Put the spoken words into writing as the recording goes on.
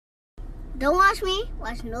Don't watch me,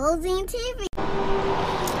 watch Nolazine TV.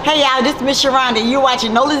 Hey y'all, this is Miss Sherhonda. You're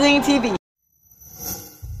watching Nolazine TV.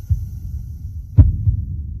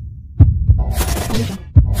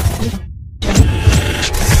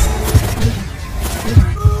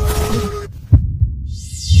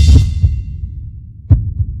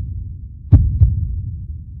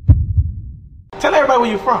 Tell everybody where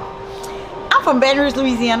you're from. I'm from Baton Rouge,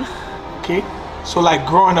 Louisiana. Okay. So like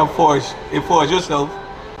growing up for yourself,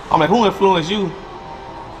 I'm like, who influenced you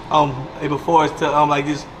before us to like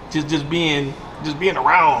just being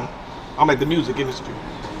around like the music industry?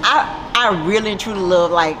 I really and truly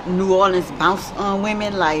love like New Orleans bounce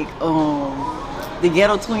women like the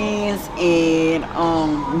Ghetto Twins and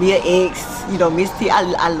Mia X, you know, Miss T.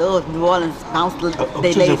 I love New Orleans bounce they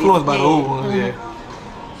ladies. Influenced by the old ones,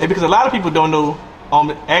 yeah. And because a lot of people don't know,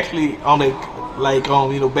 actually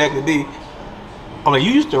you know, back in the day, like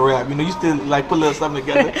you used to rap, you know, you used to like put a little something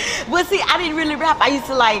together. Well, see, I didn't really rap. I used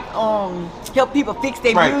to like help people fix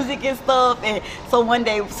their music and stuff. And so one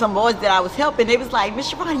day, some boys that I was helping, they was like,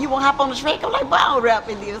 "Mr. Ron, you want to hop on the track?" I'm like, "But I don't rap."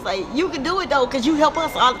 And they was like, "You can do it though, cause you help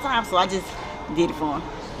us all the time." So I just did it for them.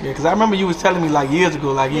 Yeah, cause I remember you was telling me like years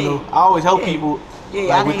ago, like you know, I always help people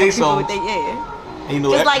like with their songs. And, you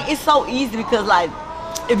know, it's like it's so easy because like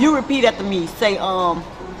if you repeat after me, say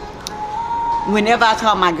whenever I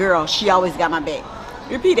call my girl, she always got my back.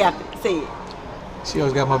 Repeat after. Say it. She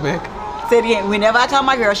always got my back. Say it again. Whenever I call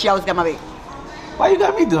my girl, she always got my back. Why you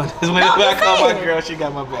got me doing this? Whenever I call my girl, she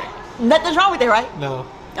got my back. Nothing's wrong with that, right? No.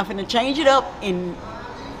 I'm finna change it up in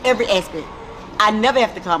every aspect. I never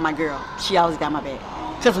have to call my girl. She always got my back.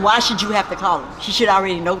 Because why should you have to call her? She should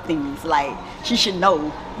already know things. Like, she should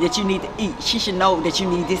know that you need to eat. She should know that you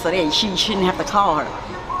need this or that. She shouldn't have to call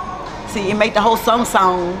her. See, it make the whole song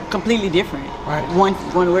sound completely different. Right. One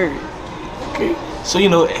word. Okay. So, you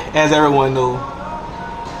know, as everyone know,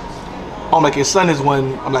 like your son is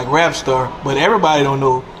one, like rap star, but everybody don't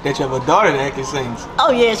know that you have a daughter that actually sings.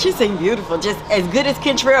 Oh yeah, she sings beautiful. Just as good as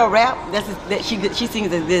Kentrell rap, she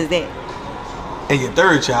sings as good as that. And your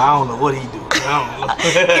third child, I don't know what he do. I don't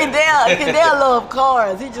know. Kendall love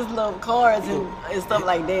cars. He just love cars and stuff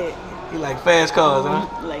like that. He like fast cars, huh?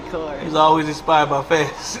 Like cars. He's always inspired by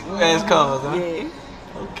fast cars, huh? Yeah.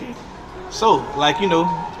 Okay. So, like, you know,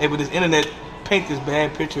 with this internet paint this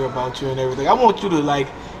bad picture about you and everything, I want you to like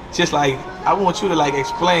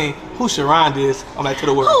explain who Sherhonda is to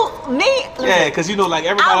the world. Who, me? Yeah, because you know, like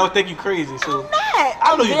everybody would think you crazy. So I'm not.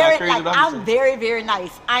 I know you're not crazy, like, but I'm very, very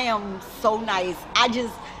nice. I am so nice. I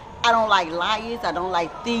don't like liars. I don't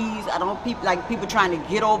like thieves. I don't like people trying to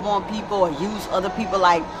get over on people or use other people.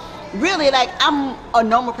 Like, really, like I'm a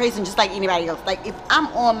normal person just like anybody else. Like if I'm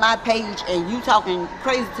on my page and you talking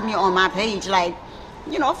crazy to me on my page, like,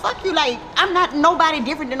 you know, fuck you. Like I'm not nobody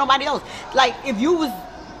different than nobody else. Like if you was,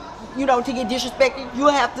 you know, to get disrespected, you'll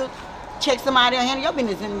have to check somebody or handle your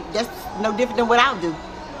business, and that's no different than what I'll do.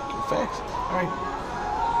 Facts. All right.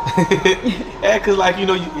 Yeah, cause like you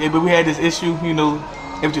know, but we had this issue, you know,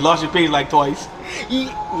 if you lost your page like twice. Yeah.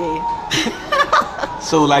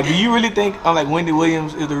 So like, do you really think like Wendy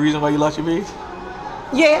Williams is the reason why you lost your page?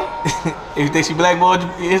 Yeah. You think she blackballed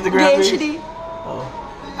your Instagram page? Yeah, she did. Oh.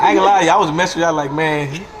 I ain't gonna lie to you, I was messing with y'all like, man,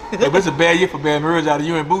 if it's a bad year for Baton Rouge out of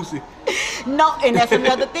you and Boosie. No, and that's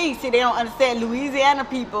another thing. See, they don't understand. Louisiana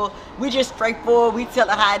people, we just straightforward. We tell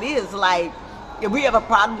it how it is. Like, if we have a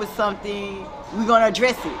problem with something, we're gonna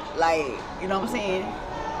address it. Like, you know what I'm saying?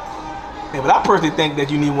 Yeah, but I personally think that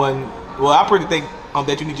you need one. Well, I personally think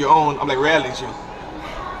that you need your own. I'm like reality show.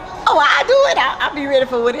 Oh, I do it. I'll be ready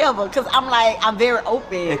for whatever. Cause I'm very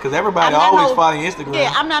open. Yeah, cause everybody always follow your Instagram.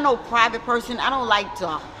 Yeah, I'm not no private person. I don't like to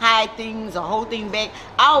hide things or hold things back.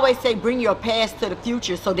 I always say bring your past to the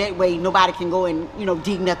future, so that way nobody can go and, you know,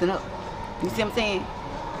 dig nothing up. You see what I'm saying?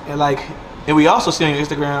 And we also see on your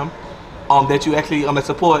Instagram that you actually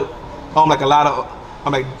support like a lot of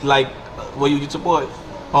you support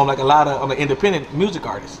like a lot of independent music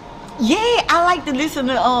artists. Yeah, I like to listen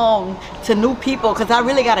to new people because I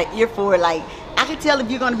really got an ear for it. Like, I can tell if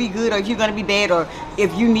you're gonna be good or if you're gonna be bad or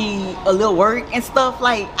if you need a little work and stuff.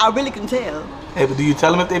 Like, I really can tell. Hey, but do you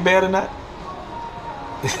tell them if they're bad or not?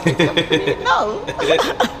 No.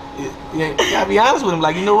 Yeah, you gotta be honest with them.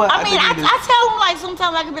 Like, you know what? I mean, I tell them, like,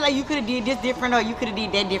 sometimes I can be like, you could have did this different or you could have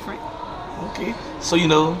did that different. Okay, so you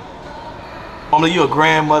know, you a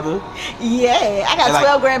grandmother. Yeah, I got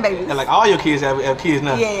 12 grandbabies. And like all your kids have kids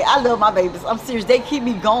now. Yeah, I love my babies. I'm serious. They keep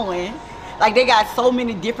me going. Like they got so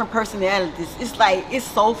many different personalities. It's like, it's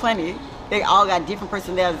so funny. They all got different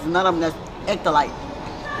personalities. None of them that's act alike.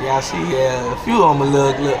 Yeah, I see. Yeah, a few of them a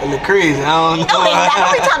little crazy. I don't know.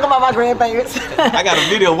 Oh, we talking about my grandparents. I got a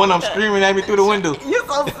video of one of them screaming at me through the window. You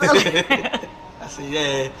so silly. I said,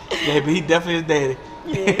 yeah, but he definitely is daddy.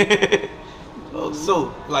 Yeah. Oh,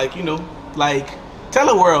 so, like, you know, like, tell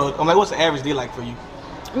the world, I'm like, what's the average day like for you?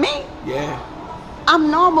 Me? Yeah. I'm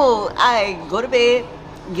normal. I go to bed,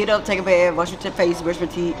 get up, take a bath, wash my face, brush my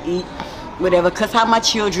teeth, eat, whatever, cuss out my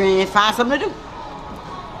children, find something to do.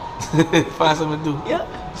 Find something to do. Yeah.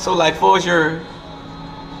 So, like, before it's your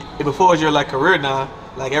like career now,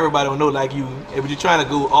 like everybody will know, like but you're trying to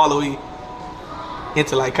go all the way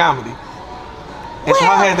into like comedy. And so,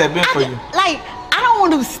 how has that been for you? Like, I don't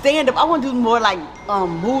want to do stand up. I want to do more like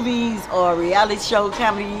movies or reality show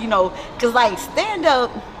comedy. You know, cause like stand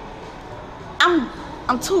up,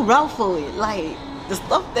 I'm too rough for it. Like the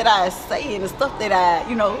stuff that I say and the stuff that I,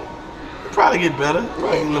 you know. Probably get better.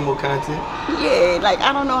 Probably get a little more content. Yeah, like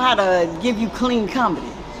I don't know how to give you clean comedy.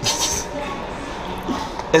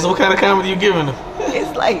 And so what kind of comedy you giving them?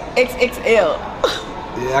 It's like XXL.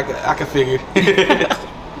 Yeah, I can figure.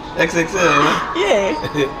 XXL, right?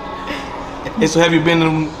 Yeah. And so have you been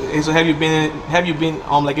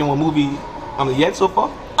like in one movie yet so far?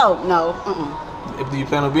 Oh no. Do you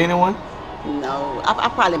plan on being in one? No, I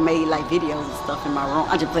probably made like videos and stuff in my room.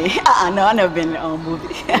 I just play. No, I never been in a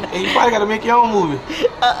movie. And you probably gotta make your own movie.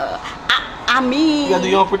 I mean, you gotta do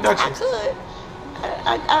your own production. I could.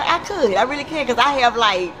 I could. I really can, cause I have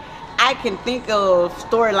like, I can think of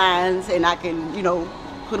storylines and I can, you know,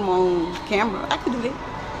 put them on camera. I could do that.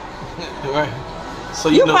 Right. So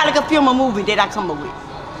you know, probably could film a movie that I come up with.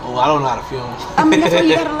 Oh, I don't know how to film. I mean, that's what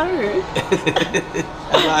you gotta learn.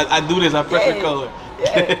 I do this. I press record.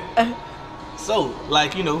 Yeah. So,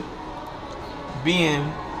 like, you know,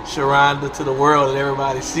 being Sherhonda to the world and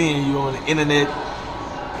everybody seeing you on the internet,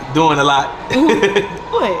 doing a lot.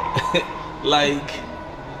 What? Like,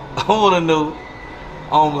 I want to know,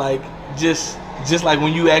 like, just like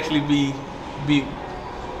when you actually be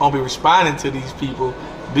responding to these people,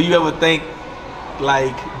 do you ever think,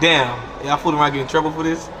 like, damn, I fooled around getting in trouble for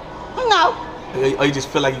this? No. Or you just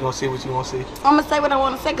feel like you're going to say what you want to say? I'm going to say what I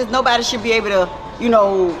want to say, because nobody should be able to, you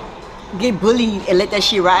know, get bullied and let that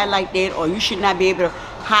shit ride like that, or you should not be able to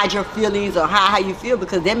hide your feelings or hide how you feel,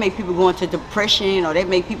 because that make people go into depression, or that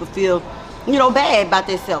make people feel, you know, bad about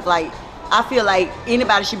themselves. Like, I feel like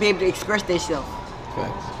anybody should be able to express themselves.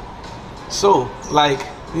 Facts. So, like,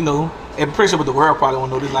 you know, I'm pretty sure what the world probably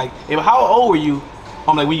won't know this. Like, how old were you?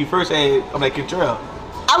 Like when you first had Contrell?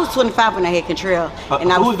 I was 25 when I had Contrell,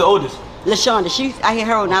 and who was the oldest? LaShonda. I had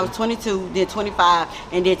her when I was 22, then 25,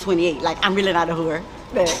 and then 28. Like, I'm really not a whore.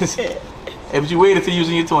 But you waited till you was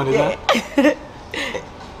in your 20s, yeah. Huh?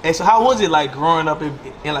 And so, how was it like growing up and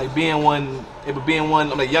like being one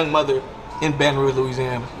like young mother in Baton Rouge,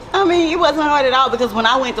 Louisiana? I mean, it wasn't hard at all, because when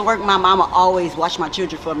I went to work, my mama always watched my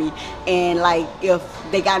children for me. And like, if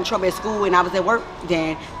they got in trouble at school and I was at work,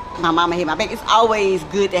 then my mama had my back. It's always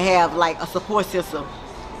good to have like a support system.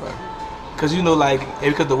 Right. Cause you know, like,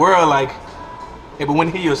 because the world, like, but when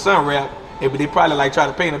they hear your son rap, but they probably like try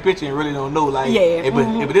to paint a picture and really don't know, like,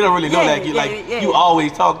 but they don't really know that you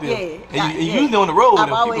always talk to them, and you usually on the road with them.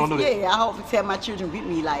 People don't know that. I hope to tell my children with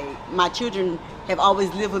me. Like, my children have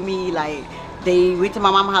always lived with me. Like, they went to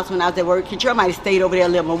my mama's house when I was at work. Contrell might have stayed over there a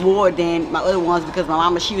little more than my other ones, because my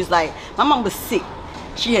mama, she was like, my mom was sick.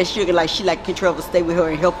 She had sugar, like she like Contrell would stay with her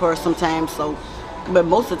and help her sometimes. So, but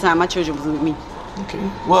most of the time my children was with me. Okay.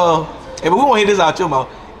 Well, but we won't hear this out your mouth.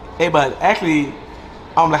 Hey, but actually,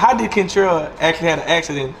 like, how did Contrell actually had an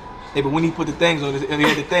accident? Hey, but when he put the things on, he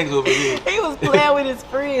had the things over there. He was playing with his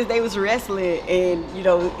friends. They was wrestling, and you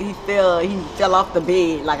know, he fell off the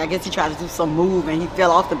bed. Like, I guess he tried to do some move, and he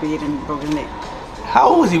fell off the bed and he broke his neck. How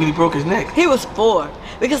old was he when he broke his neck? He was 4.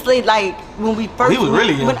 Because they, like, when we first... he was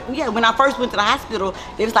really young. When I first went to the hospital,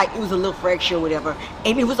 it was like, it was a little fracture or whatever.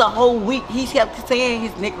 And it was a whole week. He kept saying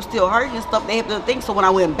his neck was still hurting and stuff. They had to think. So when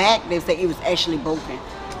I went back, they said it was actually broken.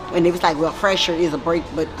 And it was like, well, fracture is a break.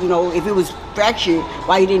 But, you know, if it was fractured,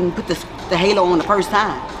 why you didn't put the halo on the first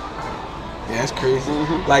time? Yeah, that's crazy.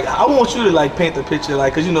 Mm-hmm. Like, I want you to, like, paint the picture,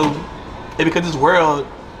 like, because, you know, because this world,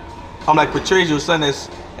 like, portrays your son as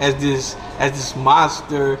this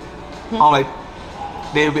monster. Like,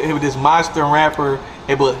 they were this monster rapper,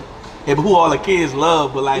 but who all the kids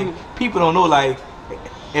love, but like people don't know, like,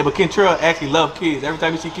 but Contrell actually love kids. Every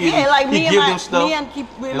time you see kids, like he give them stuff. Me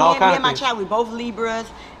and my child, we both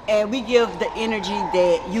Libras, and we give the energy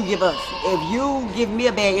that you give us. If you give me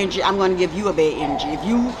a bad energy, I'm going to give you a bad energy. If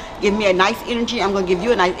you give me a nice energy, I'm going to give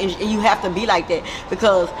you a nice energy, and you have to be like that,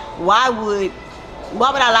 because why would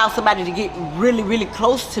why would I allow somebody to get really, really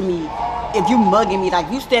close to me if you mugging me?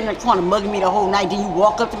 Like, you stand in the corner mugging me the whole night, then you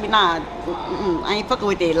walk up to me, nah, I ain't fucking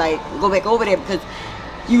with that. Like, go back over there because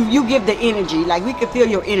you give the energy. Like, we can feel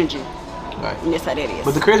your energy. Right. And that's how that is.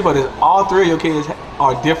 But the crazy part is all three of your kids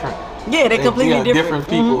are different. Yeah, they're completely different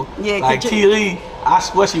people. Mm-hmm. Yeah, like T. Lee, I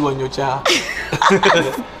swear she wasn't your child.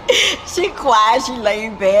 She quiet, she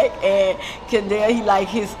laid back, and Kendall, he like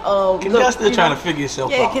his Kendall still trying to figure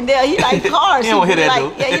himself out. Yeah, Kendall, he like cars. He don't hear that like,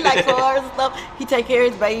 though. Yeah, he like cars and stuff. He take care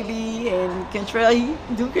of his baby, and Kentrell, he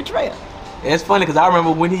do Kentrell. It's funny because I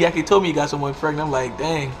remember when he actually told me he got someone pregnant. I'm like,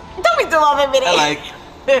 dang. Don't be doing all that. I'm like,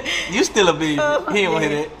 you still a baby. He ain't want to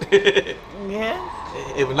hear that.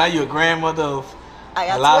 Yeah. But now you're a grandmother of. I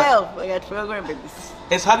got 12. I got 12 grandbabies.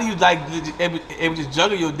 It's how do you like able to just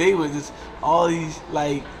juggle your day with just all these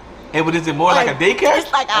like. But is it more like a daycare? It's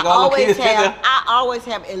like I always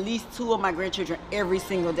have at least 2 of my grandchildren every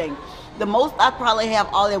single day. The most I probably have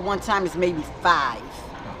all at one time is maybe 5.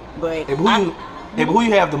 But who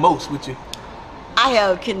you have the most with you? I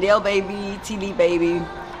have Kendall baby, T. Lee baby,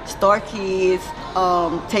 Star Kids,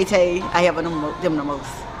 Tay Tay. I have them the most.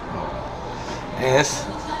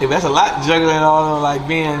 Yeah, that's a lot juggling all of like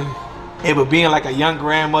being like a young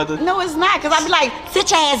grandmother. No, it's not, because I be like, sit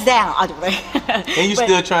your ass down. And you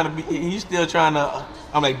still trying to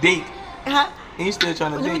I'm like date. Huh? And you still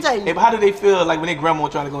trying to date. Let me tell you. But how do they feel like when their grandma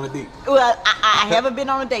trying to go on a date? Well, I haven't been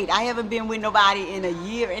on a date. I haven't been with nobody in a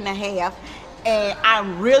year and a half. And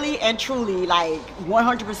I'm really and truly like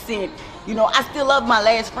 100%, I still love my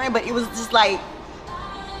last friend, but it was just like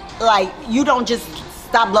you don't just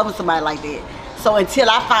stop loving somebody like that. So until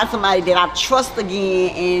I find somebody that I trust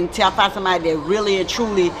again, and until I find somebody that really and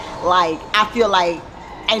truly, like, I feel like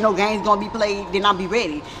ain't no games gonna be played, then I'll be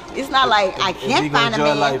ready. It's not like I can't find a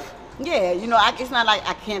man. Life. Yeah, it's not like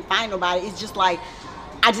I can't find nobody. It's just like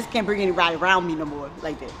I just can't bring anybody around me no more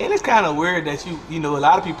like that. And it's kind of weird that a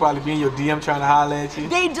lot of people probably be in your DM trying to holler at you.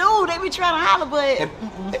 They do. They be trying to holler, but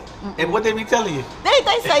and what they be telling you?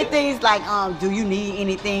 They say things like, do you need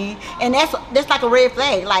anything? And that's like a red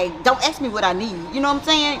flag. Like, don't ask me what I need. You know what I'm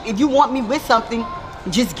saying? If you want me with something,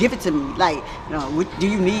 just give it to me. Like, do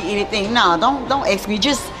you need anything? No, don't ask me.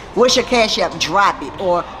 Just what's your cash app? Drop it.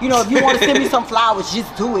 Or if you want to send me some flowers,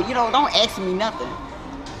 just do it. Don't ask me nothing.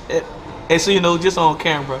 And so, just on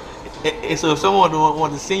camera, and so if someone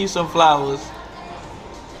wanted to send you some flowers,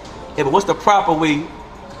 but what's the proper way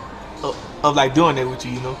of like doing that with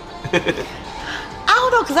you, I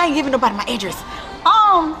don't know, because I ain't giving nobody my address.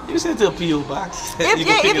 You send it to a P.O. box.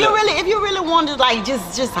 If you really want to, like,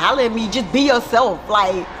 just holler at me, just be yourself,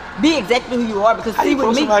 like, be exactly who you are. Because how see, you with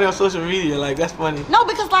post me, somebody on social media, like, that's funny. No,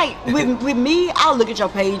 because like with me, I'll look at your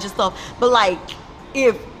page and stuff, but like,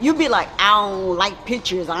 if you be like, I don't like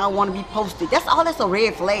pictures, I don't want to be posted, that's a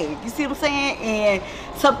red flag. You see what I'm saying? And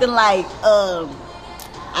something like,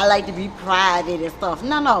 I like to be private and stuff.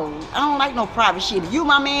 No, I don't like no private shit. If you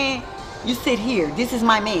my man, you sit here. This is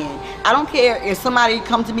my man. I don't care if somebody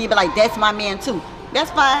come to me and be like, that's my man too.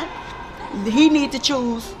 That's fine. He need to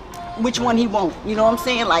choose which one he want. You know what I'm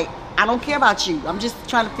saying? Like, I don't care about you. I'm just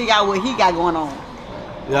trying to figure out what he got going on.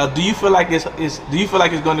 Now, do you feel like it's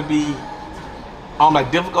going to be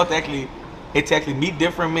like difficult to actually meet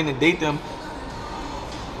different men and date them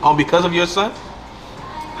because of your son?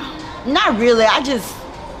 Not really. I just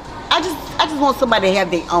want somebody to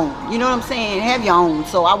have their own. You know what I'm saying? Have your own,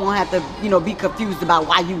 so I won't have to, be confused about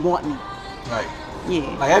why you want me. Right.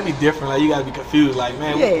 Yeah. Like, that'd be different. Like, you gotta be confused. Like,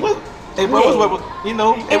 man, yeah. what's the reason?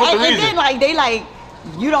 And then they like,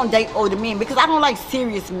 you don't date older men, because I don't like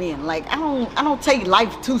serious men. Like, I don't take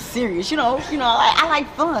life too serious. I like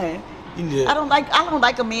fun. Yeah. I don't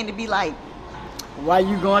like a man to be like, why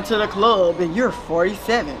you going to the club and you're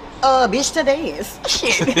 47? Bitch, to dance.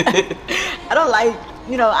 Shit. I don't like,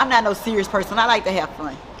 I'm not no serious person. I like to have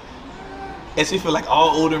fun. And so you feel like all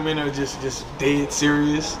older men are just dead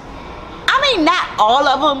serious? I mean, not all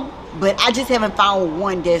of them, but I just haven't found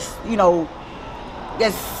one that's,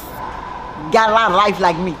 that's got a lot of life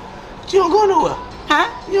like me. But you don't go nowhere. Huh?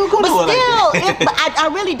 You don't go nowhere like that.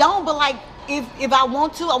 I really don't, but like, if I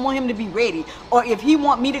want to, I want him to be ready. Or if he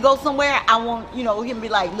want me to go somewhere, I want, him to be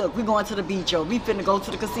like, look, we're going to the beach, or we finna go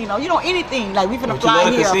to the casino. Anything. Like, we finna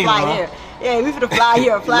fly here or fly there. Yeah, we finna fly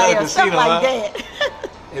here or fly there. Stuff like that.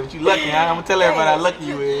 Yeah, but you lucky, huh? I'm gonna tell everybody how lucky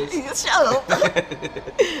you is. Shut up.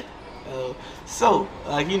 So,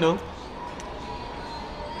 I'm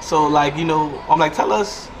like, tell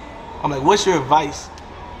us, what's your advice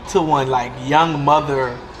to one, like, young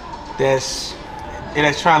mother that's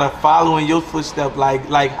trying to follow in your footsteps? Like,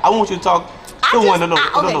 I want you to talk to one.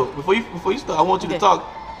 No. Before you start, I want you to talk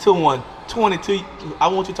to one 22. I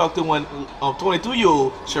want you to talk to one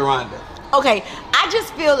 22-year-old Sherhonda. Okay, I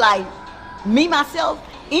just feel like me myself.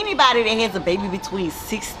 Anybody that has a baby between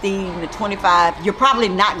 16 to 25, you're probably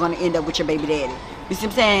not going to end up with your baby daddy. You see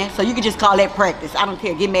what I'm saying? So you can just call that practice. I don't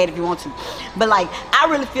care. Get mad if you want to. But like, I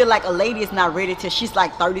really feel like a lady is not ready till she's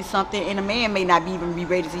like 30 something, and a man may not even be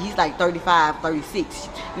ready till he's like 35, 36.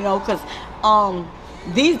 You know, because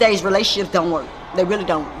these days relationships don't work. They really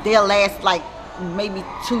don't. They'll last like maybe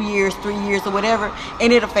 2 years, 3 years, or whatever,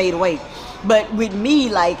 and it'll fade away. But with me,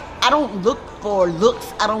 like, I don't look for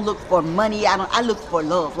looks. I don't look for money. I look for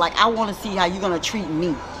love. Like, I want to see how you're gonna treat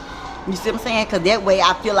me. You see what I'm saying? Because that way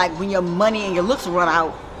I feel like when your money and your looks run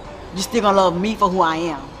out, you're still going to love me for who I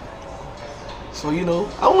am. So, you know,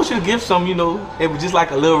 I want you to give some, you know, it was just like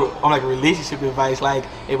a little, like relationship advice. Like,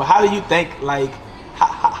 but how do you think, like,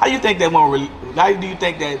 how do you think that how do you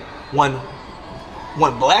think that one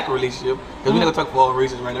black relationship, because we're not going to talk for all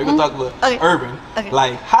races right now, we're going to talk about urban. Okay.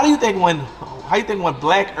 Like, how do you think one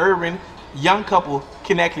black urban young couple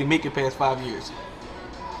can actually make it past 5 years?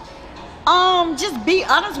 Just be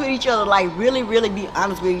honest with each other. Like, really, really be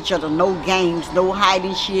honest with each other. No games, no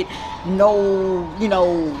hiding shit, no, you know,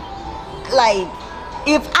 like,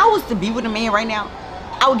 if I was to be with a man right now,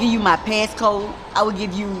 I would give you my passcode. I would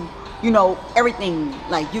give you, you know, everything.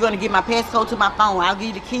 Like, you're gonna get my passcode to my phone. I'll give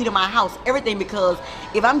you the key to my house, everything. Because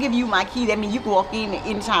if I'm giving you my key, that means you can walk in at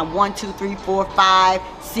any time, 1, 2, 3, 4, 5,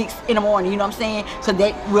 6 in the morning. You know what I'm saying? So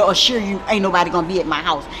that will assure you ain't nobody gonna be at my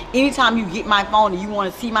house. Anytime you get my phone and you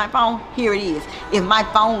want to see my phone, here it is. If my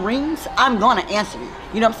phone rings, I'm gonna answer it.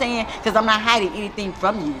 You know what I'm saying? Because I'm not hiding anything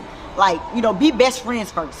from you. Like, you know, be best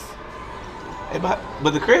friends first. Hey,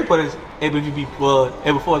 but the crazy part is, if you be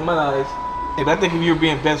before my eyes. If I think if you're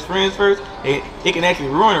being best friends first, it can actually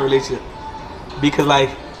ruin a relationship. Because like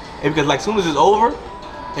soon as it's over,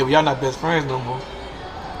 if y'all not best friends no more,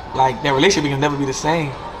 like that relationship can never be the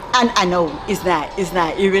same. I know it's not.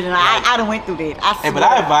 It really not. Right. I done went through that. I swear. But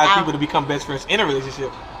I advise people to become best friends in a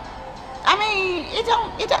relationship. I mean,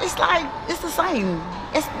 it's like it's the same.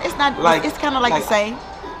 It's not. Like, it's kind of like the same.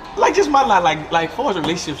 Like just my life, like far as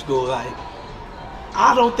relationships go, like.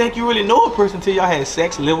 I don't think you really know a person till y'all had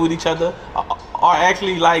sex, live with each other, or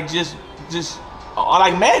actually like just or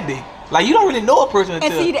like mad day. Like you don't really know a person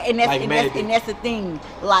until and that's the thing.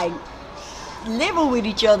 Like living with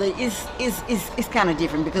each other is kind of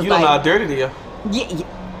different because you don't know how dirty they are. Yeah.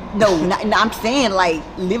 No, I'm saying like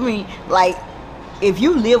living like if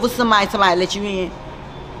you live with somebody let you in,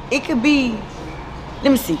 it could be.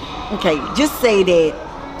 Let me see. Okay, just say that.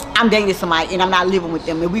 I'm dating somebody and I'm not living with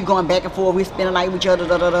them and we going back and forth, we spend the night with each other,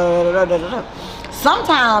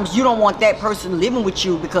 Sometimes you don't want that person living with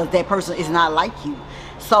you because that person is not like you.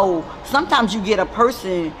 So sometimes you get a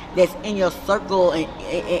person that's in your circle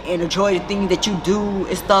and enjoy the things that you do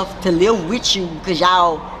and stuff to live with you because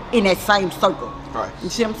y'all in that same circle. Right. You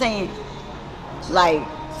see what I'm saying? Like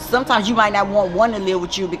sometimes you might not want one to live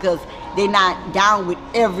with you because they're not down with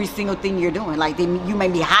every single thing you're doing. Like you may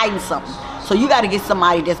be hiding something. So you got to get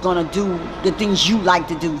somebody that's going to do the things you like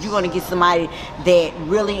to do. You're going to get somebody that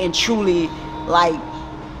really and truly, like,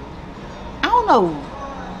 I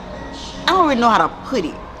don't really know how to put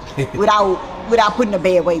it without putting it a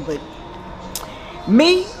bad way. But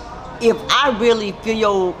me, if I really feel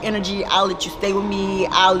your energy, I'll let you stay with me.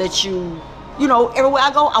 I'll let you, you know, everywhere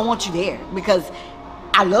I go, I want you there because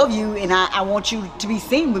I love you and I want you to be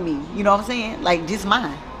seen with me. You know what I'm saying? Like, this is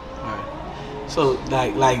mine. So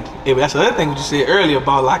like that's the other thing what you said earlier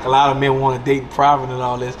about like a lot of men want to date in private and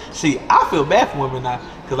all this. See, I feel bad for women now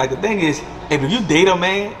because like the thing is, if you date a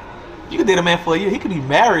man, you can date a man for a year. He could be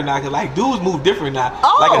married now because like dudes move different now.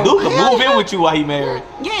 Like a dude can move in with you while he married.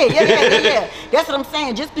 Yeah. That's what I'm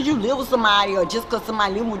saying. Just because you live with somebody or just because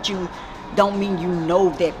somebody live with you, don't mean you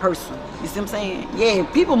know that person. You see what I'm saying? Yeah,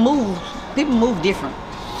 people move different.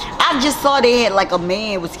 I just saw they had like a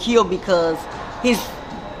man was killed because his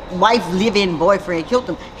wife living boyfriend killed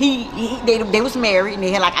him. They was married and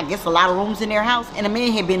they had like I guess a lot of rooms in their house and the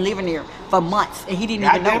man had been living there for months and he didn't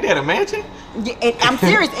even know. They had a mansion? Yeah, and I'm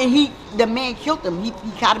serious. And the man killed him. He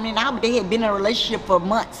caught him in the house, but they had been in a relationship for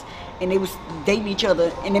months and they was dating each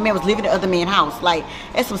other and the man was living in the other man's house. Like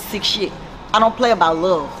that's some sick shit. I don't play about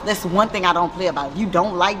love. That's one thing I don't play about. If you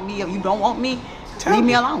don't like me or you don't want me, leave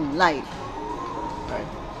me alone. Like, right.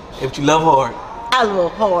 If you love hard. I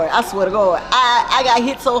love hard. I swear to God. I got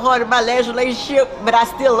hit so hard in my last relationship, but I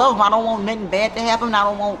still love him. I don't want nothing bad to happen. I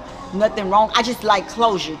don't want nothing wrong. I just like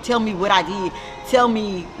closure. Tell me what I did. Tell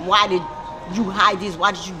me why did you hide this?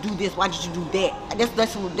 Why did you do this? Why did you do that?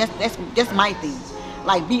 That's my thing.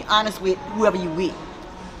 Like, be honest with whoever you with.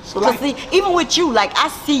 So like, see, even with you, like I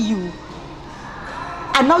see you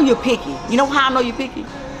I know you're picky. You know how I know you're picky?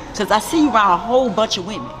 Because I see you around a whole bunch of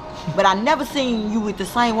women, but I never seen you with the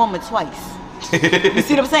same woman twice. You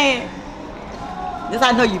see what I'm saying? That's how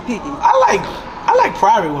I know you're picky. I like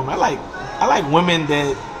private women. I like women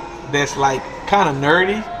that's like kind of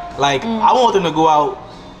nerdy. Like I want them to go out.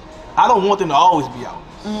 I don't want them to always be out.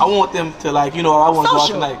 I want them to like, you know, I want to go out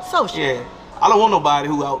tonight. Social. Yeah. I don't want nobody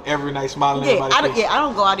who out every night smiling at everybody. I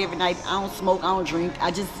don't go out every night. I don't smoke. I don't drink.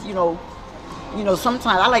 I just, you know,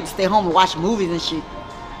 sometimes I like to stay home and watch movies and shit.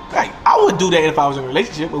 Like I would do that if I was in a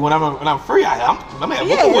relationship, but when I'm free, I'm having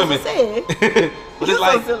with women.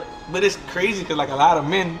 But it's crazy because like a lot of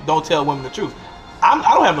men don't tell women the truth. I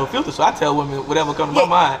don't have no filter, so I tell women whatever comes to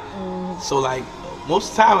my mind. So like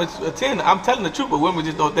most of the time it's a 10. I'm telling the truth, but women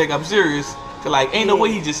just don't think I'm serious. Cause like ain't no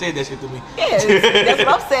way he just said that shit to me. Yeah, that's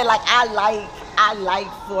what I'm saying. Like I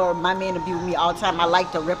like for my man to be with me all the time. I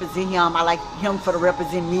like to represent him. I like him to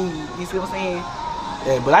represent me. You see what I'm saying?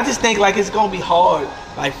 Yeah, but I just think like it's gonna be hard,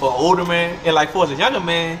 like for an older man and like for us a younger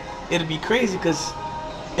man, it'll be crazy because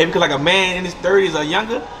like a man in his 30s or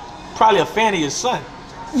younger, probably a fan of your son.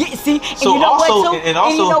 Yeah, see, and so you know also, what too? and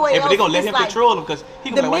also, you know what if they gonna let him control him because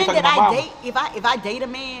he gonna the like, why men you talking that about I date, if I date a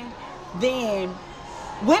man, then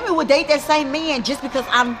women would date that same man just because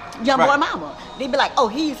I'm young boy mama. They'd be like, oh,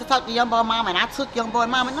 he used to talk to young boy mama and I took young boy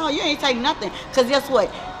mama. No, you ain't taking nothing. Because guess what?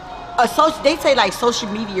 They say like social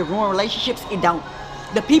media ruin relationships. It don't.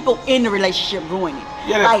 The people in the relationship ruin it.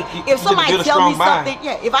 Yeah, like if somebody tell me something,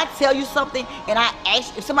 if I tell you something and I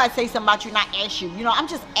ask, if somebody say something about you and I ask you, you know, I'm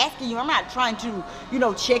just asking you. I'm not trying to, you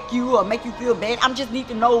know, check you or make you feel bad. I'm just need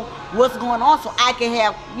to know what's going on so I can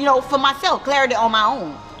have, you know, for myself, clarity on my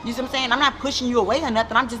own. You see what I'm saying? I'm not pushing you away or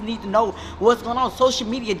nothing. I just need to know what's going on. Social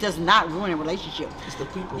media does not ruin a relationship. It's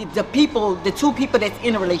the people. The two people that's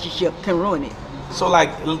in a relationship can ruin it. So like,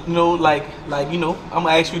 you know, like you know, I'm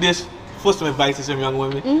gonna ask you this for some advice to some young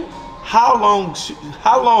women. Mm-hmm. How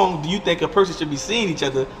long do you think a person should be seeing each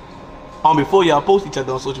other before y'all post each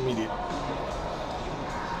other on social media?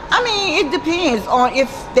 I mean, it depends on if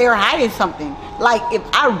they're hiding something. Like if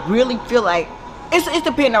I really feel like it's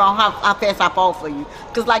depending on how fast I fall for you.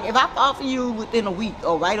 Cause like if I fall for you within a week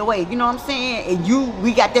or right away, you know what I'm saying, and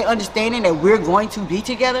we got that understanding that we're going to be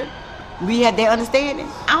together, we had that understanding.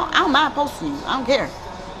 I don't mind posting you. I don't care.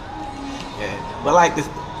 Yeah, but like this.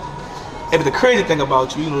 And the crazy thing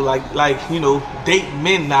about you, you know, like you know, date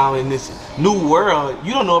men now in this new world,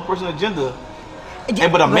 you don't know a person's agenda.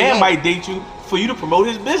 But a man might date you for you to promote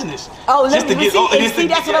his business. Oh, just to get see,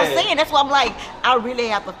 that's what I'm saying. That's why I'm like, I really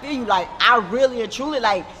have to feel you. Like, I really and truly,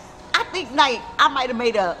 like, I think, like, I might have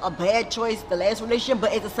made a bad choice the last relationship,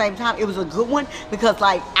 but at the same time, it was a good one because,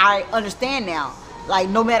 like, I understand now. Like,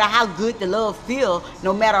 no matter how good the love feel,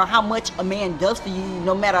 no matter how much a man does for you,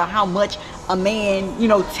 no matter how much a man, you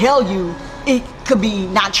know, tell you, it could be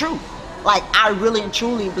not true. Like, I really and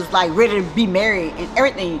truly was, like, ready to be married and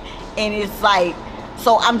everything. And it's like,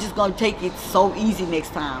 so I'm just going to take it so easy next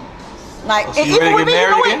time. Like, so you ready to get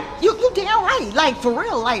married again? You damn right. Like, for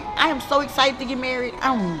real. Like, I am so excited to get married.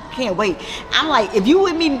 I can't wait. I'm like, if you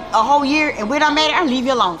with me a whole year and we're not married, I'll leave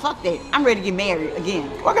you alone. Fuck that. I'm ready to get married again.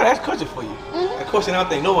 Well, I got to ask a question for you. Mm-hmm. A question I don't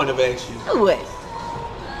think no one ever asked you. What?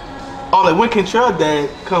 Oh, like when Kentrell dad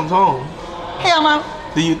comes home. Hell no.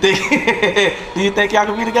 Do you think y'all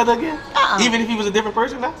can be together again? Even if he was a different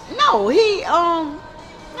person now? No,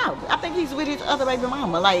 no, I think he's with his other baby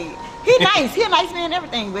mama. Like, he nice. He a nice man and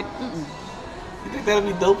everything, but You think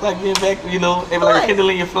that'd be dope, like being back, you know, maybe like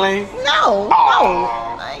rekindling your flame? No, no.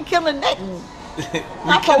 I ain't killing nothing.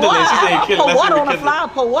 I pour water on the flame.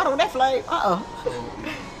 Pour water on that flame.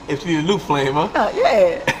 If you need a new flame, huh?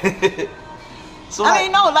 Yeah. So I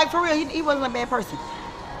mean, no, like for real, he wasn't a bad person.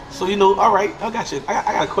 So, you know, all right, I got you. I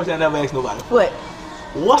got a question I never asked nobody. What?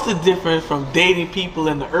 What's the difference from dating people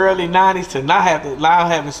in the early 90s to now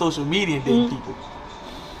having social media and dating people?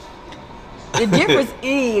 The difference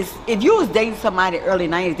is, if you was dating somebody in the early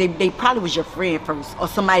 90s, they probably was your friend first, or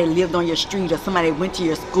somebody lived on your street, or somebody went to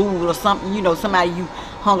your school, or something, you know, somebody you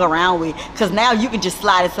hung around with. Because now you can just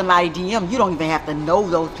slide in somebody's DM. You don't even have to know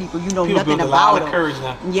those people. You know nothing about them. People build a lot of courage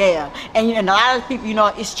now. Yeah. And a lot of people, you know,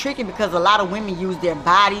 it's tricky because a lot of women use their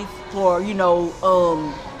bodies for, you know,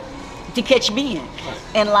 to catch men. Right.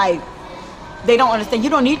 And, like, they don't understand. You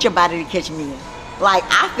don't need your body to catch men. Like,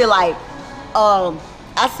 I feel like,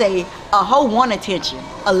 I say a hoe want attention.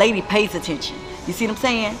 A lady pays attention. You see what I'm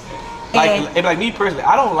saying? Like me personally,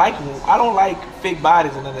 I don't like fake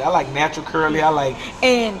bodies and nothing. I like natural curly. I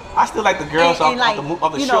still like the girls off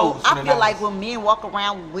the you shows. Know, I feel like when men walk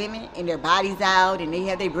around with women and their bodies out and they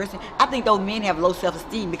have their breasts, I think those men have low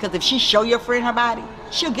self-esteem because if she show your friend her body,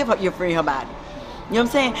 she'll give your friend her body. You know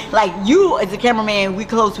what I'm saying? Like, you as a cameraman, we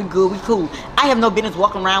close, we good, we cool. I have no business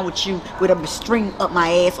walking around with you with a string up my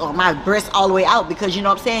ass or my breast all the way out because, you know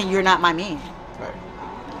what I'm saying, you're not my man. Right.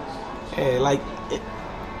 Yeah, like,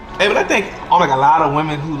 but I think like a lot of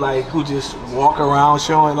women who just walk around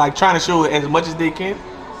showing, like, trying to show as much as they can.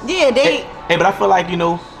 Yeah, they. Hey, but I feel like, you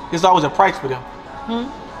know, there's always a price for them. Like,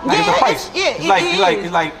 yeah, it's a price.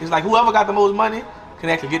 It's It's like whoever got the most money can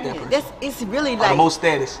actually get that person. It's really or like the most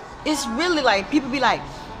status. It's really like people be like,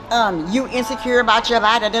 you insecure about your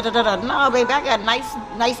body, No, baby, I got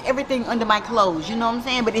nice everything under my clothes. You know what I'm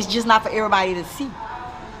saying? But it's just not for everybody to see.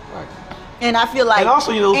 Right. And I feel like, and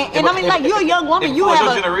also, you know, and I mean, like, you're a young woman. You have have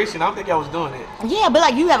your a generation. I don't think I was doing it. Yeah, but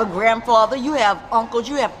like, you have a grandfather, you have uncles,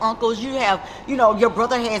 you have, you know, your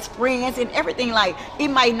brother has friends and everything. Like, it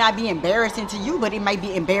might not be embarrassing to you, but it might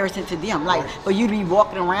be embarrassing to them. Like, right. for you to be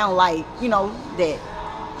walking around like, you know, that.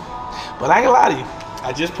 But I ain't gonna lie to you.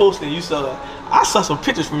 I just posted, you saw that. I saw some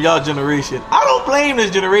pictures from y'all generation. I don't blame this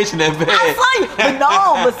generation that bad. I saw you. But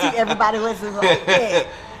no, but see, everybody was like that.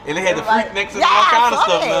 And they had the freak necks and all kind of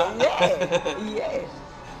stuff now. Yeah.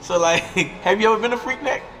 So, like, have you ever been a freak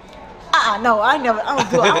neck? No, I never. I don't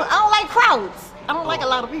do it. I don't like crowds. I don't like a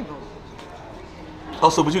lot of people. Oh,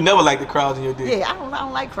 so, but you never liked the crowds in your day? Yeah, I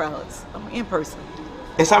don't like crowds. I'm in person.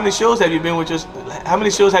 And so how many shows have you been with your, how many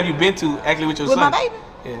shows have you been to actually with your son? With my baby?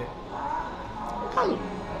 Yeah. Probably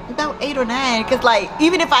about 8 or 9. Because, like,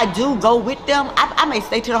 even if I do go with them, I may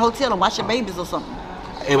stay to the hotel and watch the babies or something.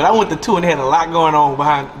 Hey, but I went to 2 and they had a lot going on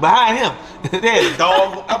behind him. They had a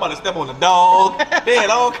dog. I'm about to step on the dog. They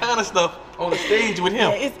had all kind of stuff on the stage with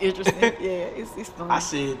him. Yeah, it's interesting. Yeah, it's fun. I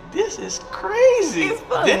said, this is crazy. It's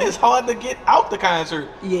fun. Then it's hard to get out the concert.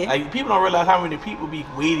 Yeah. Like, people don't realize how many people be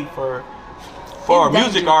waiting for a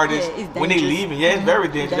music artist when they leaving. Yeah, it's very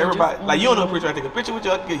dangerous. Everybody, like, you don't know a picture, I take a picture with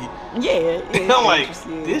you, I'll give you. Yeah. I'm like,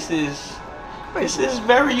 this is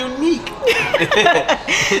very unique.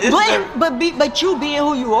 But you being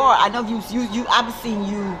who you are, I know I've seen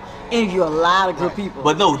you interview a lot of good people.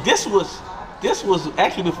 But no, this was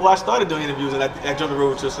actually before I started doing interviews and I jumped the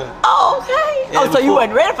road with your son. Oh, okay. Yeah, so you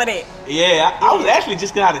weren't ready for that. Yeah, I was actually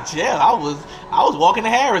just getting out of jail. I was walking to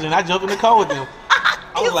Harris and I jumped in the car with them.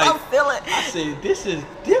 I was like, so silly. I said, this is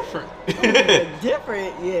different.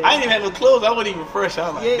 Different, yeah. I didn't even have no clothes. I wasn't even fresh. I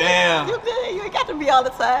was like, damn. You good. You ain't got to be all the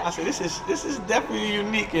time. I said, this is definitely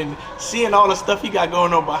unique. And seeing all the stuff he got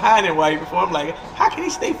going on behind him while he performed, I'm like, how can he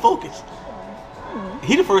stay focused?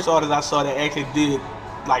 He the first artist I saw that actually did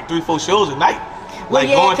like 3-4 shows a night. Well, like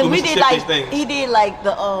yeah, going because through we did like things. he did like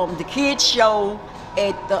the kids show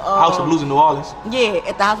at the House of Blues in New Orleans. Yeah,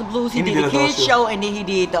 at the House of Blues, he did the kids show and then he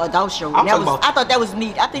did the adult show. And I thought that was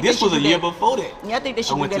neat. I think this was a year before that. Yeah, I think they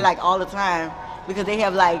should do that like all the time because they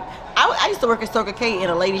have like I used to work at Circle K and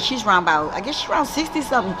a lady, she's around about, I guess she's around 60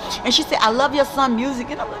 something, and she said, I love your son music,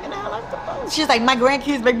 and I'm looking at her like, the fuck? She's like, my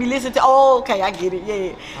grandkids make me listen to. Oh, okay, I get it.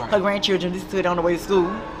 Yeah, right. Her grandchildren listen to it on the way to school.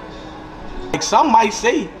 Like some might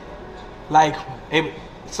say, like when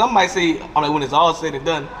it's all said and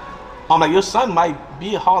done, like your son might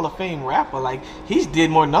be a Hall of Fame rapper. Like he's did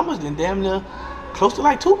more numbers than damn near close to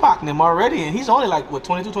like Tupac and them already, and he's only like what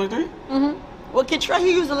 22, 23. Well, Kentrell,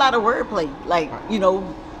 he used a lot of wordplay, like you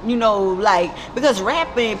know, like because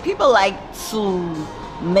rapping, people like to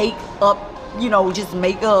make up, just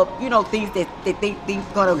make up, things that they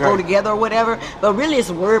think gonna go together or whatever. But really, it's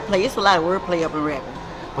wordplay. It's a lot of wordplay up in rapping.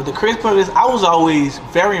 But the crazy part is, I was always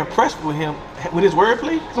very impressed with him with his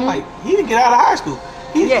wordplay. I'm like, he didn't get out of high school.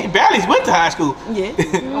 He barely went to high school. Yeah.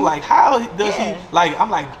 I'm like, how does he? Like, I'm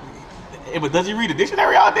like, but does he read a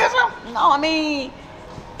dictionary out there or something? No, I mean,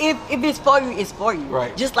 if it's for you, it's for you.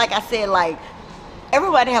 Right. Just like I said, like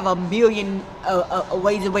everybody have a million a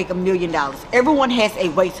way to make $1 million. Everyone has a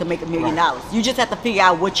way to make $1 million. You just have to figure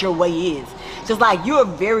out what your way is. Just like you're a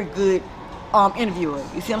very good interviewer.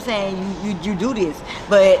 You see what I'm saying? You do this.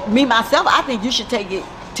 But me myself, I think you should take it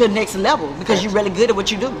to the next level because you're really good at what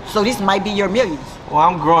you do. So this might be your millions. Well,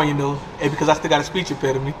 I'm growing, because I still got a speech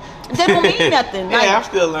impediment. That don't mean nothing. Like, yeah, I'm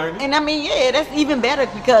still learning. And I mean, that's even better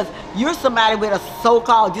because you're somebody with a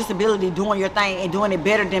so-called disability doing your thing and doing it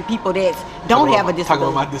better than people that don't have a disability.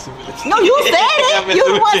 Talking about my disability. No, you said it.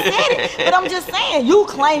 You the one said it. But I'm just saying, you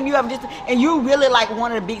claim you have a disability, and you really like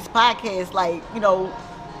one of the biggest podcasts, like,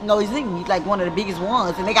 like one of the biggest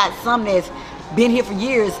ones. And they got some that's been here for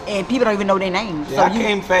years and people don't even know their names. Yeah, so I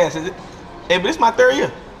came fast. Hey, but it's my 3rd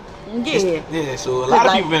year. Yeah. So a lot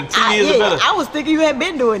of people been 2 years or better. I was thinking you had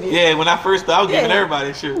been doing it. Yeah, when I first started, I was giving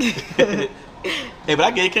everybody a shirt. Hey, but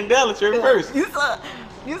I gave Kendall a shirt first. You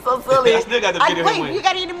so silly. I still got the video. Wait, you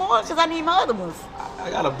got any more? Because I need my other ones. I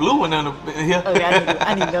got a blue one in here. Okay,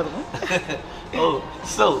 I need another one. Oh,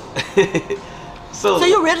 so So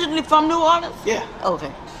you originally from New Orleans? Yeah.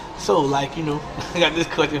 Okay. So like, you know, I got this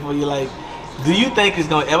question for you. Like, do you think it's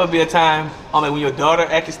gonna ever be a time, when your daughter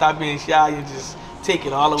actually stop being shy and just take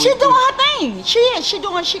it all the way? She through? doing her thing.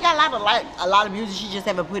 She got a lot of music. She just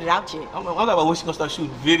haven't put it out yet. I'm talking about when she gonna start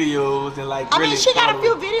shooting videos and like. I really mean, she got a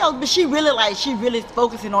few follow- videos, but she really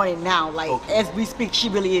focusing on it now. Like as we speak, she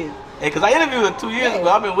really is. Hey, cause I interviewed her 2 years ago.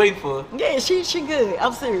 I've been waiting for her. Yeah, she good.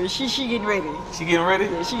 I'm serious. She getting ready. She getting ready?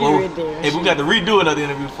 Yeah, she getting ready there. Hey, we got to redo another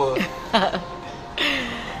interview for her.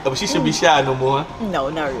 But she shouldn't be shy no more. No,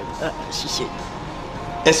 not really. She shouldn't.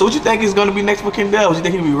 And so what you think is gonna be next for Kendall? You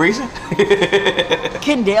think he'll be racing?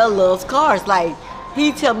 Kendall loves cars. Like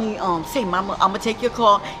he tell me, say, Mama, I'm gonna take your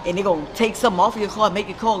car, and they gonna take something off of your car, make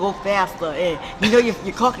your car go faster, and you know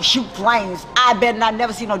your car can shoot flames. I better not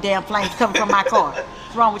never see no damn flames coming from my car.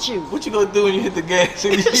 What's wrong with you? What you gonna do when you hit the gas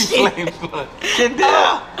and you see flames flying?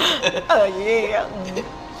 Kendall! Oh yeah.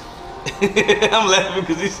 I'm laughing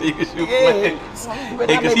because he said you can shoot flames. But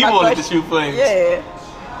Hey, I because made he my wanted to question. shoot flames. Yeah.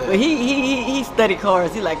 But he studied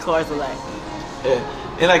cars. He like cars a lot.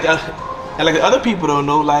 Yeah. And like the other people don't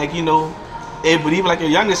know, like, you know, but even like your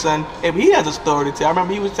youngest son, he has a story to tell. I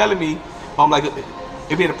remember he was telling me, like,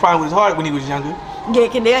 if he had a problem with his heart when he was younger. Yeah,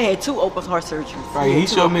 Kendall had 2 open heart surgeries. Right, he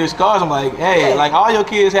showed me the scars. I'm like, hey, like all your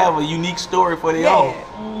kids have a unique story for their own.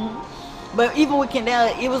 But even with Kendall,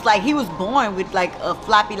 it was like he was born with like a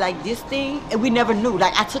floppy like this thing, and we never knew.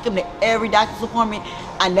 Like I took him to every doctor's appointment.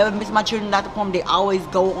 I never miss my children's doctor's appointment. They always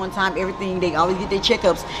go on time, everything. They always get their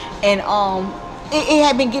checkups, and it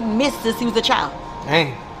had been getting missed since he was a child.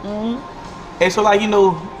 Dang. And so like, you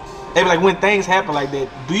know, like when things happen like that,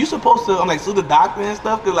 do you supposed to like sue the doctor and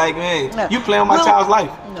stuff? Cause like, man, you play on my child's life.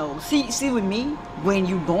 No, see with me, when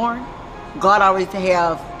you born, God always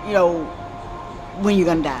have, you know, when you're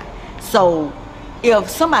gonna die. So if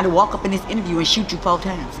somebody walk up in this interview and shoot you 4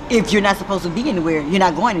 times, if you're not supposed to be anywhere, you're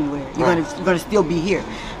not going anywhere. You're gonna still be here.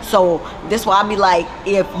 So that's why I be like,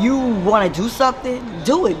 if you want to do something,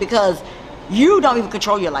 do it, because you don't even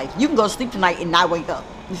control your life. You can go to sleep tonight and not wake up.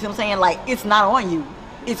 You see what I'm saying? Like it's not on you,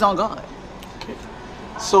 it's on God. Okay.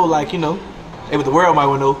 So like, you know, but the world might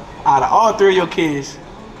want to know, out of all 3 of your kids,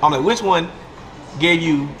 I'm like, which one gave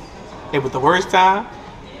you with the worst time,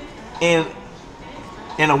 and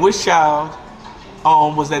which child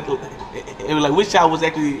was that? It was like which child was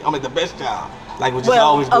actually the best child? Like was just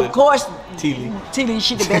always good. Of course, Teely,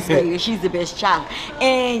 she's the best baby. She's the best child.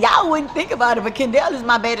 And y'all wouldn't think about it, but Kendall is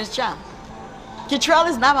my baddest child. Kentrell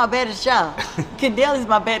is not my baddest child. Kendall is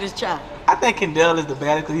my baddest child. I think Kendall is the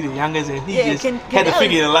baddest because he's the youngest and he just had to Kendall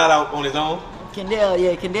figure a lot out on his own. Kendall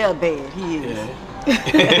bad. He is.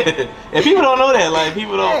 Yeah. And people don't know that. Like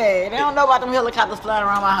people don't. Yeah, they don't know about them helicopters flying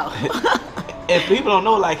around my house. And people don't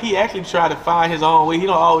know, like, he actually tried to find his own way. He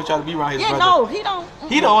don't always try to be around his brother. No, he don't.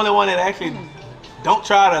 He the only one that actually don't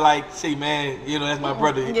try to, like, say, man, you know, that's my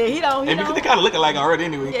brother. Yeah, he don't. And because they kind of look alike already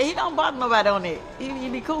anyway. Yeah, he don't bother nobody on it. He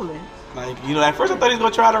be cooling. Like, you know, at first I thought he was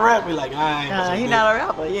going to try to rap. He like, I ain't. He not a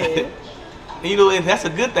rapper, yeah. You know, and that's a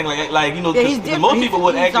good thing. Like you know, because most people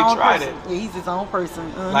would actually try that. Yeah, he's his own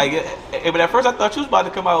person. Like, but at first I thought you was about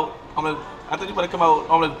to come out. I thought you was about to come out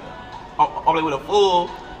with a full.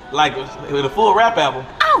 Like with a full rap album.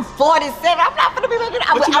 I'm 47. I'm not gonna be like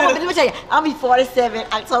that. Let me tell you, I'll be 47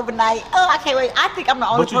 October night. Oh, I can't wait. I think I'm the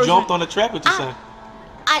only person. But you jumped on the track with your son.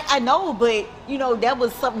 I know, but you know that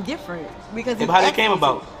was something different because. Yeah, but how that came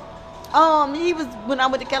about? He was when I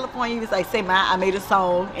went to California. He was like, "Say, man, I made a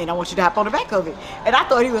song and I want you to hop on the back of it." And I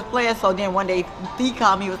thought he was playing. So then one day he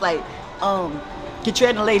called me. He was like, "Get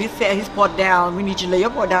your the lady set his part down. We need you to lay your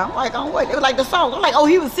part down." I'm like, "Oh what?" It was like the song. I'm like, "Oh,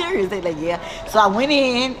 he was serious." They like, "Yeah." So I went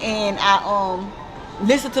in and I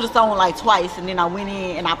listened to the song like twice, and then I went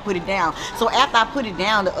in and I put it down. So after I put it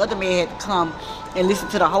down, the other man had to come and listen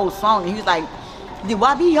to the whole song, and he was like, "Did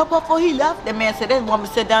YB help her before he left?" That man said, "That woman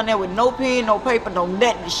sat down there with no pen, no paper, no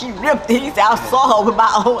nothing. She ripped it." He said, "I saw her with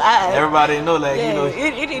my own eyes." Everybody know that, yeah, you know.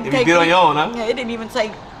 It didn't if take. You get on your own, huh? Yeah, it didn't even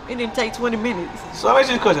take. It didn't take 20 minutes. So I'm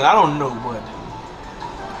asking you a question. I don't know, but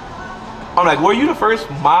I'm like, were you the first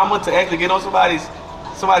mama to actually get on somebody's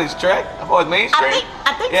track as far as mainstream?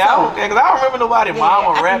 I think yeah, so. Because I don't remember nobody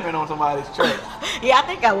mama rapping on somebody's track. Yeah, I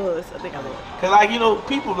think I was. Cause like, you know,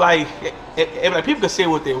 people like people can say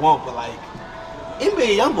what they want, but like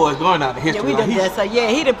NBA young boys going down the history. Yeah, we like, done that. So yeah,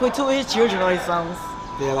 he done put 2 of his children on his songs.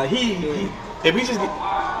 Yeah, like he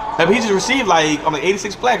just received like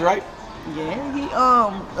 86 plaques, right? Yeah, he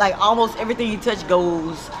like almost everything he touched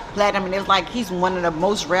goes platinum, and it's like he's one of the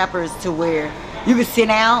most rappers to where you can sit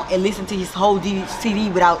down and listen to his whole CD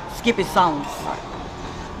without skipping songs.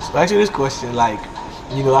 So actually, this question, like,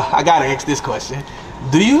 you know, I gotta ask this question: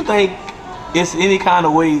 do you think it's any kind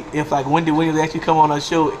of way if like Wendy Williams actually come on her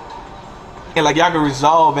show and like y'all can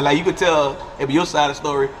resolve and like you could tell if your side of the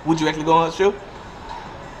story, would you actually go on her show?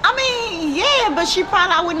 I mean, yeah, but she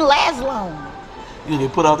probably wouldn't last long. You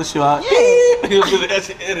just put off the show out. Yeah.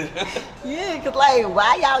 Yeah, cause like,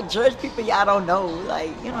 why y'all judge people y'all don't know?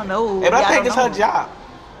 Like, you don't know. But I think it's her job.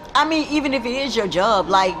 I mean, even if it is your job,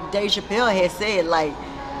 like Dave Chappelle had said, like,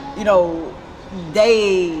 you know,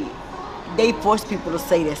 they force people to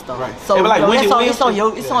say that stuff. Right. So like it's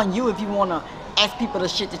on you if you wanna ask people the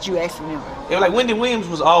shit that you asking them. Yeah, like Wendy Williams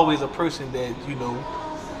was always a person that, you know,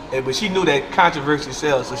 but she knew that controversy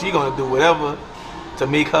sells, so she gonna do whatever to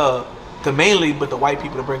make her mainly but the white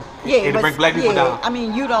people to bring bring black people down. I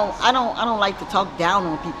mean, I don't like to talk down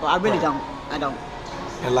on people. I really don't. I don't.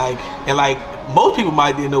 And like most people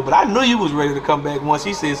might didn't know, but I knew you was ready to come back once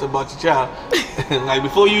she said something about your child. Like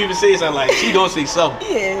before you even say something, like she gonna say something.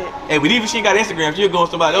 Yeah. And but even if she ain't got Instagram, she'll go on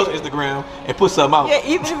somebody else's Instagram and put something out. Yeah,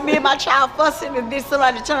 even if me and my child fussing and then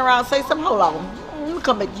somebody turn around and say something, hold on, let me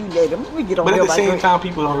come back to you later. Let me get on. But at the same time,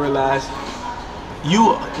 people don't realize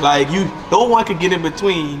you no one can get in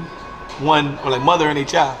between one or like mother and a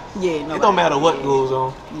child. Yeah, it don't matter what goes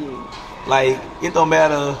on. Yeah. Like it don't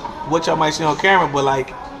matter what y'all might see on camera, but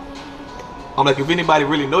like I'm like if anybody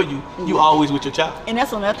really know you, you always with your child. And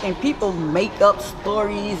that's another thing. People make up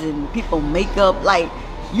stories and people make up like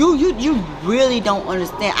you really don't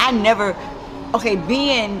understand. I never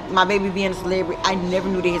my baby being a celebrity, I never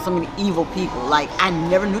knew they had so many evil people. Like, I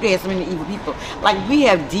never knew they had so many evil people. Like, we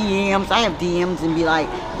have DMs, I have DMs and be like,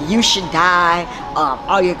 you should die,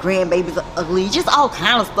 all your grandbabies are ugly, just all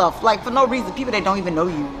kind of stuff. Like, for no reason, people that don't even know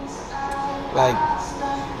you. Like,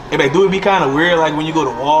 do it be kind of weird, like when you go to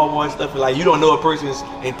Walmart and stuff, like you don't know a person's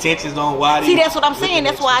intentions on why they... See, that's what I'm saying.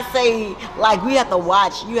 That's why I say, like, we have to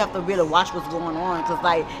watch. You have to really watch what's going on. Because,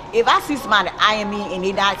 like, if I see somebody eyeing me and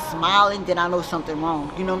they not smiling, then I know something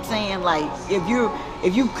wrong. You know what I'm saying? Like, if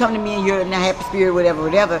you come to me and you're in a happy spirit,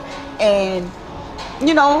 whatever, and,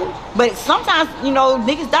 you know, but sometimes, you know,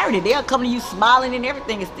 niggas dirty. They'll come to you smiling and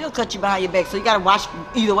everything and still cut you behind your back. So you got to watch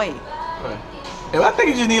either way. Right. I think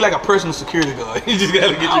you just need like a personal security guard. You just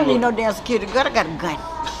gotta get I don't need no damn security guard. I got a gun.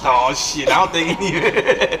 Oh shit! I don't think you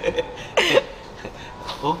need.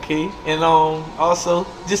 Okay, and also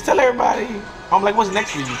just tell everybody. I'm like, what's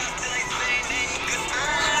next for you?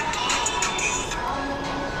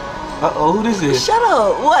 Who this is? Shut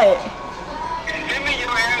up! What? Give me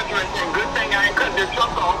your address and good thing I ain't cut this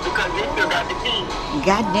truck off because you still got the key.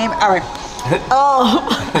 God damn it! All right.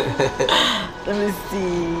 Let me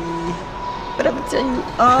see. But I'm gonna tell you,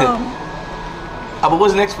 but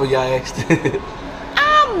what's next for you? I asked.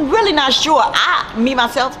 I'm really not sure.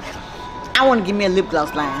 Myself, I want to give me a lip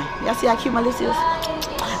gloss line. Y'all see how cute my lips is?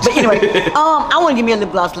 But anyway, I want to give me a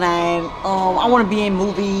lip gloss line. I want to be in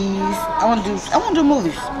movies. I want to do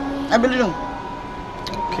movies. I really do.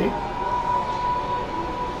 Okay.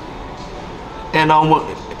 And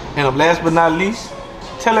last but not least,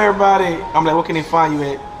 tell everybody. What can they find you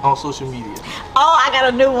at on social media? Oh, I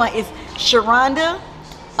got a new one. It's Sherhonda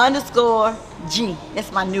 _G.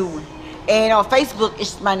 That's my new one. And on Facebook,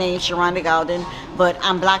 it's my name, Sherhonda Gaulden. But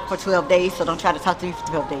I'm blocked for 12 days, so don't try to talk to me for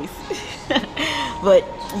 12 days. But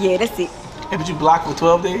yeah, that's it. Hey, but you blocked for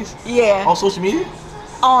 12 days? Yeah. On social media?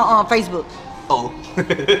 On Facebook. Oh.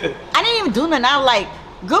 I didn't even do nothing. I was like,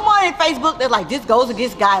 good morning, Facebook. They're like, this goes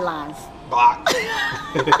against guidelines. Blocked.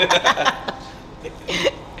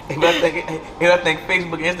 And I think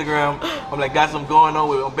Facebook, Instagram, I'm like, got something going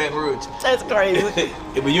on Baton Rouge. That's crazy.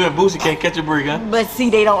 But you and Boosie can't catch a break, huh? But see,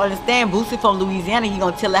 they don't understand. Boosie from Louisiana, he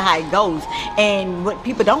gonna tell it how it goes. And what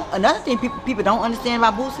another thing people don't understand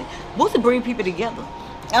about Boosie bring people together.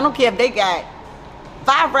 I don't care if they got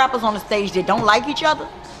 5 rappers on the stage that don't like each other.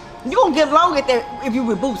 You gonna get along at that if you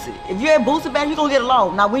with Boosie. If you're at Boosie band, you gonna get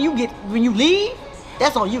along. Now when you leave,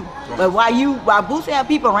 that's on you. Right. But while Boosie have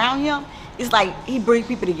people around him, it's like he brings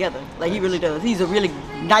people together. Like he really does. He's a really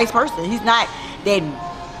nice person. He's not that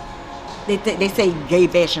they say gay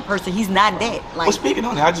bashing person. He's not that. Like, well, speaking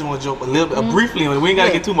on that, I just want to jump a little bit briefly on it. We ain't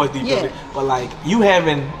gotta get too much deep into it. But like you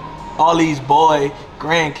having all these boy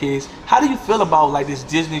grandkids, how do you feel about like this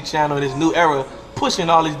Disney Channel, this new era pushing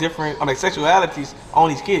all these different sexualities on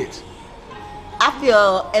these kids? I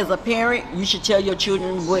feel as a parent, you should tell your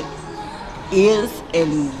children what is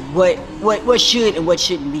and what should and what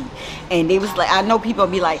shouldn't be. And they was like, I know people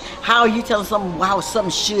be like, how are you telling someone how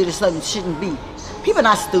something should or something shouldn't be? People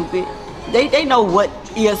not stupid. They know what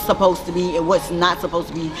is supposed to be and what's not supposed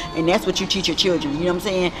to be, and that's what you teach your children. You know what I'm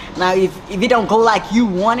saying? Now if it don't go like you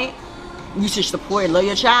want it, you should support and love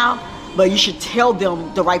your child, but you should tell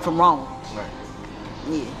them the right from wrong. Right.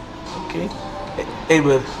 Yeah. Okay. Hey,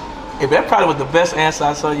 but Yeah, but that probably was the best answer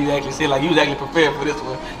I saw you actually say. Like, you was actually prepared for this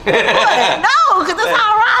one. No, because that's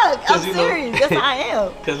how I rock. I'm You know, serious. That's how I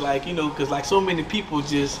am. Because, like, you know, because, like, so many people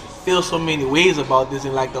just feel so many ways about this,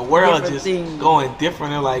 and, like, the world Different just things. going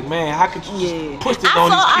different. And, like, man, how could you just push this I on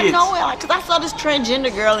these I kids? know it, because I saw this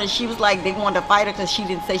transgender girl, and she was like, they wanted to fight her because she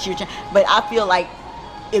didn't say she was trans. But I feel like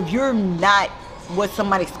if you're not what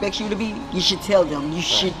somebody expects you to be, you should tell them. You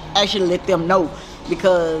should actually let them know,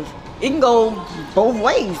 because it can go both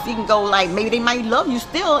ways. It can go like, maybe they might love you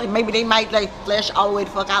still, and maybe they might like flash all the way the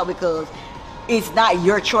fuck out, because it's not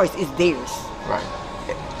your choice, it's theirs.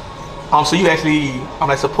 Right. So you actually,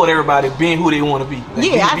 like, support everybody being who they want to be.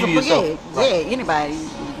 Like, Yeah, I be support, yourself. yeah, anybody.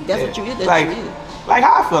 That's what you is. That's like, what you is. like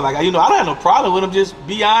how I feel. Like, you know, I don't have no problem with them. Just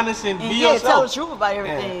be honest and be Yeah, yourself. tell the truth about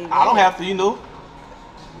everything. I don't have to, you know.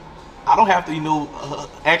 I don't have to, you know,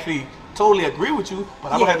 actually totally agree with you,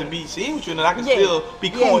 but I don't have to be seen with you, and I can still be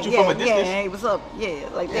cool with you from a distance. Yeah, hey, what's up? Yeah,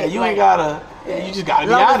 like Yeah, that. you like, ain't gotta. Yeah, you just gotta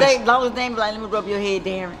be long honest. As long as they ain't be like, let me rub your head,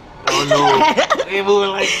 Darren. Oh no, they ain't moving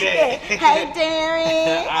like that. Hey,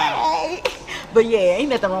 Darren. Hey. But yeah, ain't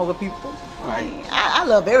nothing wrong with people. Right. I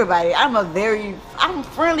love everybody. I'm a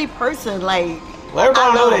friendly person. Like, Well,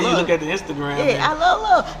 everybody know that love. you look at the Instagram. Yeah, man. I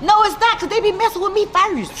love. No, it's not, because they be messing with me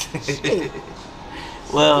first. Shit.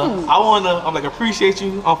 Well, I wanna, I'm like, appreciate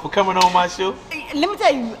you for coming on my show. Let me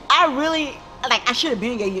tell you, I really, like, I should have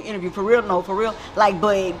been gave you an interview, for real, no, for real. Like,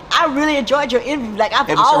 but I really enjoyed your interview. Like, I've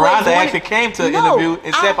And always Sherhonda wanted, actually came to an interview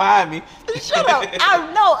and sat behind me. Shut up.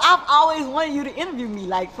 I've always wanted you to interview me,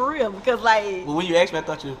 like, for real, because, like, But when you asked me, I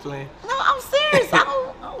thought you were playing. no, I'm serious.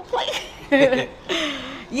 I don't play.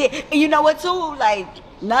 Yeah, and you know what, too? Like,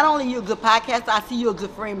 not only you a good podcaster, I see you a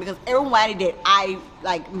good friend, because everybody that I,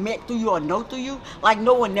 like, met through you or know through you, like,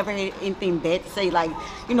 no one never had anything bad to say. Like,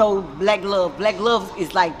 you know, Black Love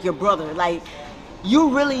is like your brother. Like,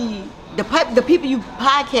 you really, the people you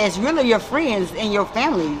podcast really your friends and your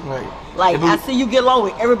family. Right. Like, I see you get along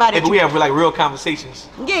with everybody. But we have, like, real conversations.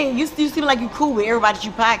 Yeah, you seem like you cool with everybody that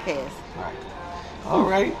you podcast. Right. All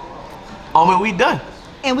right. We done.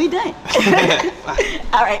 And we done.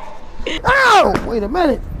 All right. Oh, wait a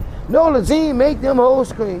minute. No, Lazine make them whole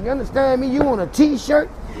scream. You understand me? You want a t-shirt?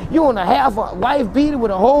 You want a half a wife beater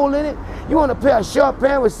with a hole in it? You want a pair of short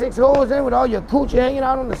pants with 6 holes in it with all your coochie hanging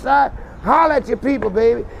out on the side? Holler at your people,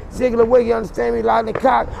 baby. Ziggler Wig, you understand me? Lightning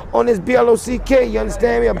cock on this BLOCK, you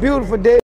understand me? A beautiful day.